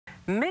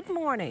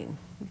Mid-morning,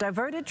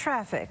 diverted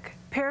traffic,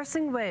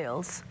 piercing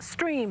wails,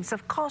 streams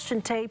of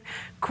caution tape,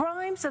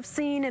 crimes of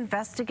scene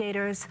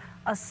investigators,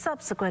 a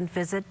subsequent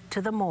visit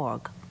to the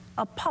morgue,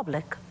 a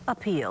public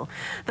appeal.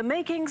 The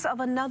makings of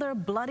another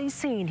bloody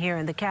scene here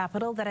in the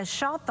capital that has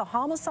shot the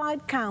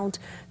homicide count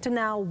to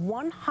now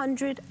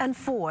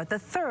 104, the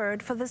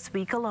third for this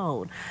week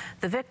alone.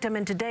 The victim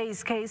in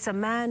today's case, a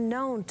man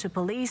known to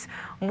police,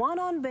 one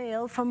on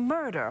bail for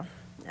murder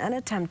and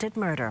attempted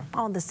murder.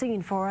 On the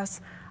scene for us,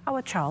 our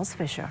Charles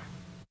Fisher.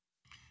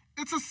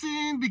 It's a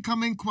scene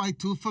becoming quite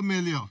too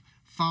familiar.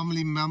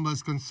 Family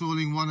members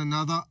consoling one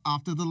another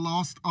after the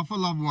loss of a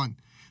loved one.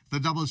 The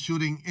double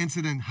shooting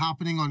incident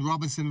happening on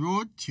Robinson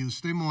Road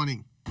Tuesday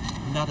morning.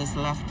 That has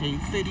left a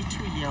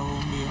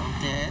 32-year-old male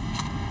dead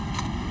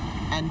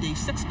and a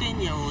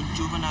 16-year-old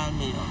juvenile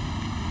male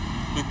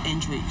with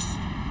injuries.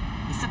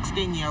 The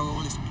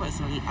 16-year-old is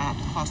presently at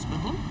the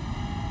hospital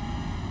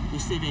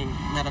receiving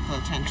medical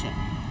attention.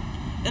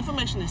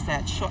 Information is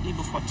that shortly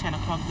before 10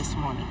 o'clock this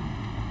morning,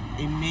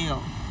 a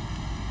male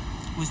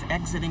was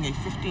exiting a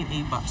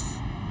 15A bus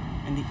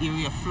in the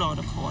area of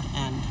Florida Court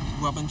and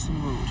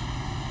Robinson Road.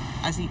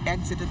 As he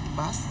exited the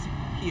bus,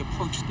 he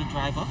approached the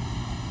driver,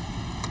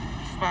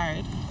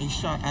 fired a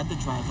shot at the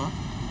driver,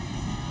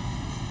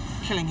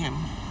 killing him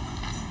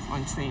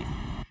on scene.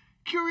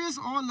 Curious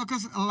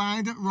onlookers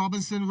lined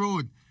Robinson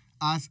Road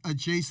as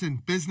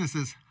adjacent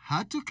businesses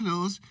had to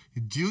close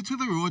due to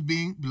the road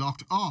being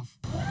blocked off.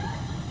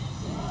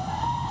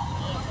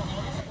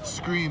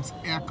 Screams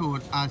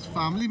echoed as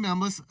family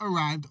members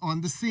arrived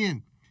on the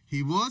scene.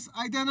 He was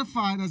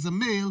identified as a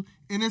male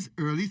in his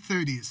early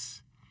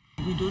 30s.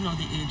 We do know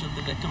the age of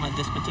the victim at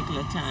this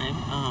particular time.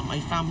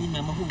 A family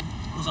member who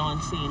was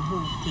on scene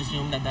who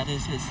presumed that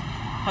is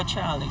her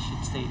child, I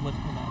should say, would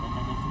provide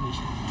that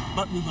information.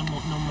 But we will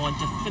know more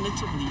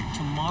definitively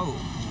tomorrow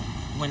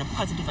when a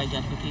positive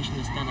identification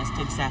is done as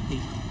to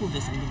exactly who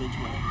this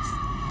individual is.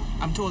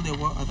 I'm told there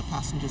were other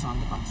passengers on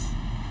the bus.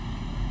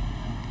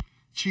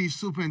 Chief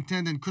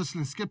Superintendent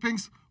Chrislyn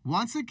Skippings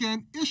once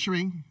again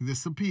issuing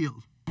this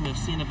appeal. You may have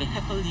seen a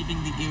vehicle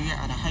leaving the area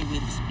at a high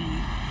rate of speed.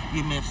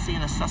 You may have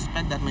seen a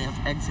suspect that may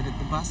have exited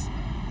the bus.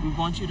 We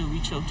want you to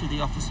reach out to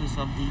the officers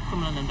of the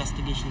Criminal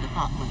Investigation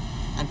Department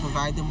and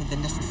provide them with the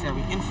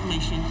necessary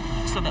information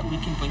so that we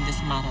can bring this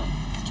matter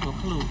to a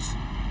close.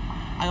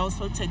 I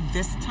also take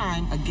this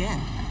time again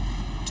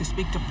to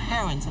speak to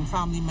parents and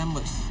family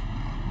members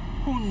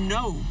who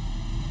know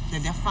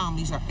that their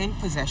families are in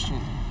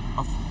possession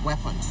of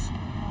weapons.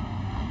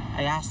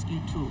 I ask you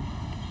to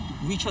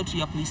reach out to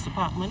your police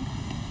department,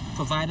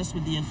 provide us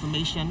with the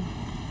information.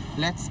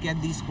 Let's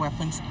get these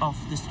weapons off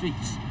the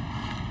streets.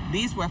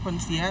 These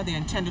weapons, yeah, they're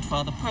intended for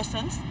other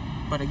persons,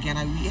 but again,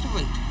 I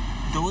reiterate,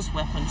 those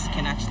weapons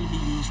can actually be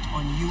used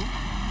on you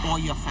or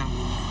your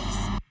family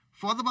members.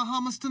 For the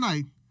Bahamas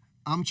Tonight,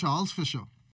 I'm Charles Fisher.